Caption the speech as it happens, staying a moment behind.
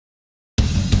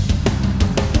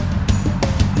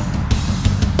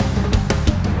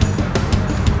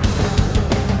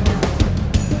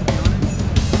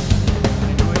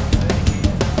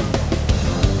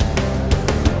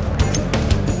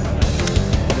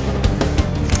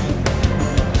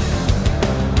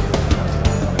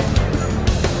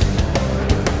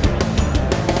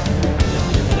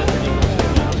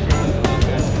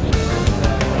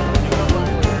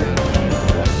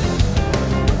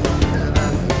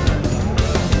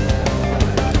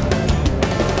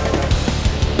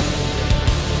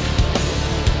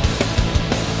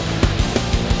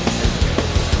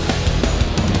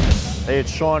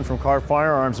it's Shawn from Kahr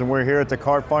Firearms, and we're here at the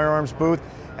Kahr Firearms booth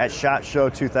at SHOT Show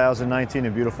 2019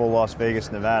 in beautiful Las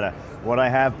Vegas, Nevada. What I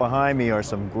have behind me are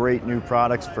some great new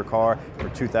products for Kahr for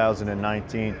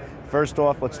 2019. First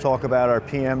off, let's talk about our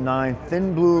PM9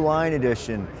 Thin Blue Line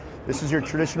Edition. This is your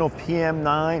traditional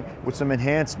PM9 with some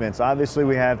enhancements. Obviously,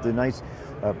 we have the nice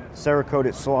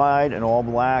Cerakoted slide, and all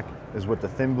black is with the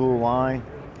Thin Blue Line.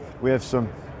 We have some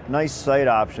nice sight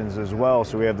options as well.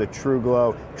 So we have the True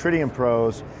Glow Tritium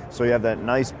Pros. So you have that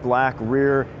nice black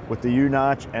rear with the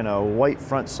U-notch and a white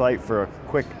front sight for a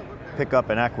quick pickup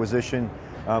and acquisition.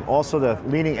 Also, the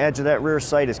leading edge of that rear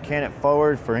sight is canted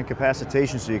forward for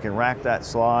incapacitation, so you can rack that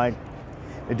slide.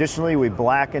 Additionally, we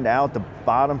blackened out the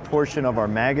bottom portion of our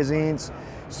magazines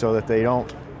so that they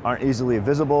aren't easily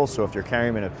visible. So if you're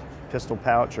carrying them in a pistol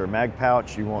pouch or a mag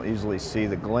pouch, you won't easily see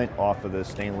the glint off of the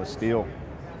stainless steel.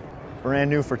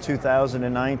 Brand new for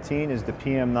 2019 is the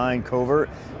PM9 Covert.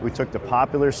 We took the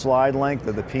popular slide length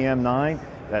of the PM9,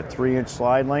 that 3-inch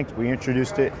slide length. We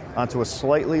introduced it onto a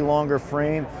slightly longer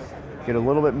frame, get a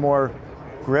little bit more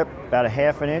grip, about a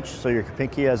 ½ inch, so your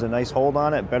pinky has a nice hold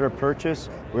on it, better purchase.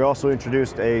 We also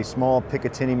introduced a small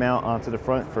Picatinny mount onto the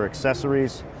front for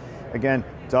accessories. Again,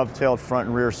 dovetailed front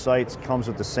and rear sights, comes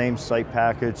with the same sight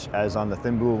package as on the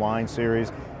Thin Blue Line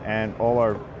series, and all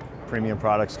our premium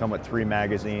products come with 3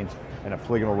 magazines and a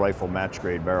polygonal rifle match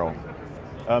grade barrel.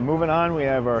 Moving on, we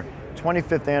have our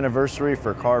 25th anniversary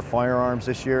for Kahr Firearms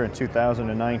this year in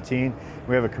 2019.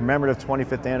 We have a commemorative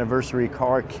 25th anniversary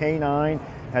Kahr K9,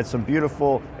 had some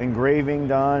beautiful engraving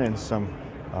done and some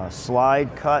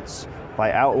slide cuts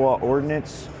by Outlaw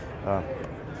Ordnance.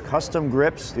 Custom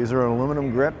grips, these are an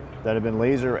aluminum grip that have been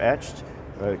laser etched,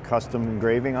 custom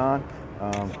engraving on.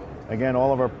 Again,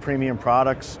 all of our premium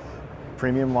products,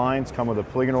 premium lines come with a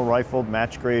polygonal rifled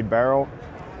match grade barrel,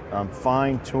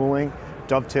 fine tooling,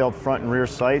 dovetailed front and rear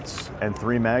sights, and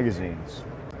 3 magazines.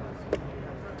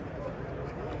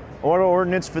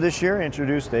 Auto-Ordnance for this year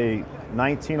introduced a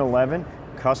 1911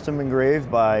 custom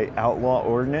engraved by Outlaw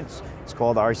Ordnance. It's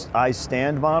called our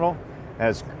I-Stand model. It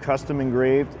has custom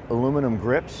engraved aluminum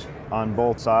grips on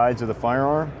both sides of the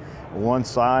firearm. One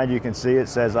side you can see it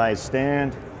says I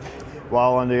stand,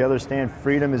 while on the other stand,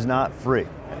 freedom is not free.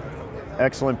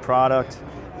 Excellent product,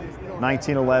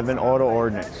 1911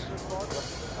 Auto-Ordnance.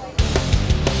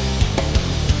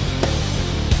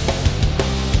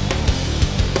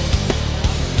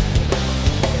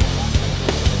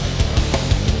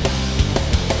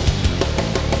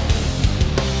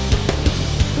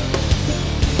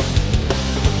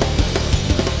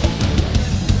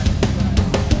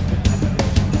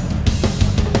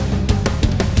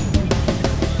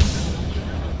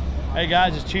 Hey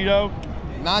guys, it's Cheeto.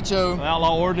 Nacho.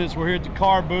 Outlaw Ordnance. We're here at the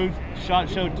Kahr booth, SHOT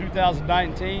Show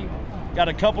 2019. Got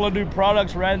a couple of new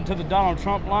products we're adding to the Donald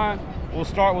Trump line. We'll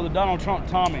start with the Donald Trump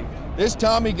Tommy. This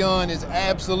Tommy gun is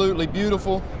absolutely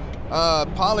beautiful.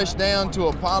 Polished down to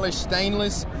a polished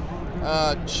stainless,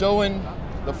 showing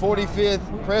the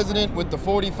 45th president with the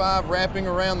 45 wrapping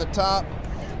around the top.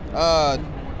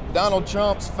 Donald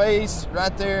Trump's face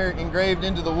right there engraved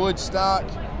into the wood stock.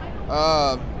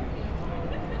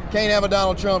 Can't have a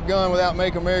Donald Trump gun without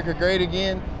Make America Great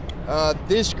Again.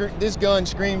 This gun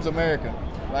screams America.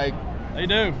 Like, they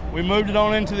do. We moved it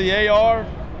on into the AR.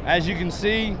 As you can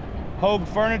see, Hogue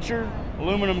furniture,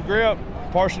 aluminum grip,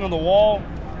 portion of the wall,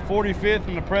 45th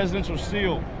and the presidential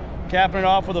seal, capping it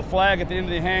off with a flag at the end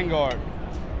of the handguard.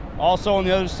 Also on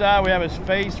the other side, we have his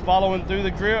face following through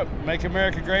the grip, Make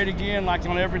America Great Again, like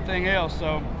on everything else.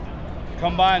 So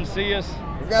come by and see us.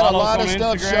 We've got a lot of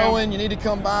stuff Instagram. showing. You need to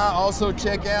come by. Also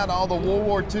check out all the World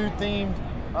War II themed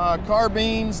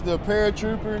carbines, the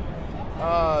Paratrooper,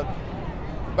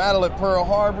 Battle at Pearl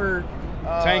Harbor.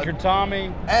 Tanker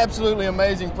Tommy. Absolutely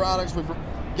amazing products. We've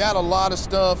got a lot of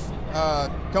stuff.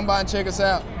 Come by and check us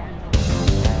out.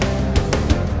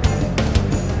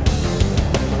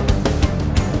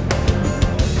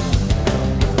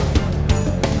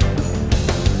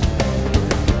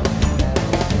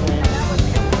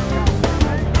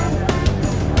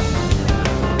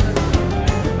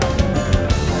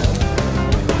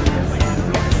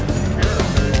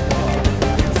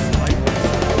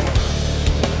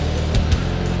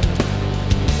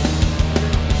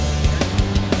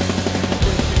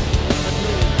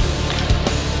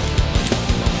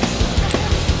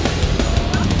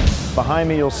 Behind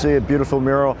me, you'll see a beautiful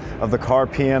mural of the Kahr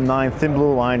PM9 Thin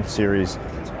Blue Line series.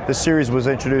 This series was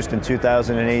introduced in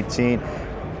 2018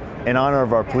 in honor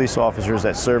of our police officers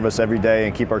that serve us every day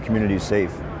and keep our communities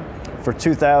safe. For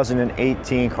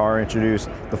 2018, Kahr introduced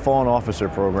the Fallen Officer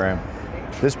Program.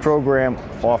 This program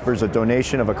offers a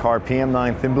donation of a Kahr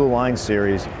PM9 Thin Blue Line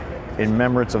series in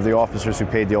remembrance of the officers who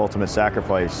paid the ultimate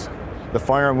sacrifice. The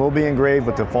firearm will be engraved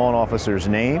with the fallen officer's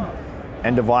name,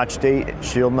 end of watch date,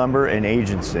 shield number, and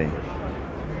agency.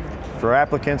 For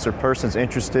applicants or persons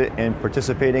interested in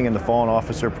participating in the Fallen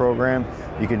Officer program,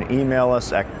 you can email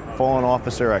us at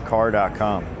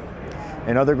fallenofficer@kahr.com.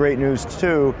 And other great news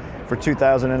too, for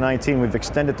 2019, we've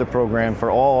extended the program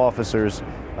for all officers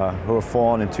who have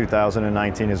fallen in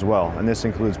 2019 as well. And this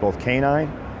includes both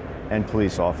canine and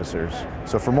police officers.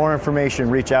 So for more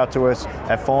information, reach out to us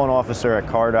at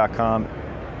fallenofficer@kahr.com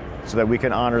so that we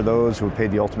can honor those who paid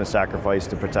the ultimate sacrifice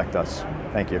to protect us.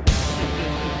 Thank you.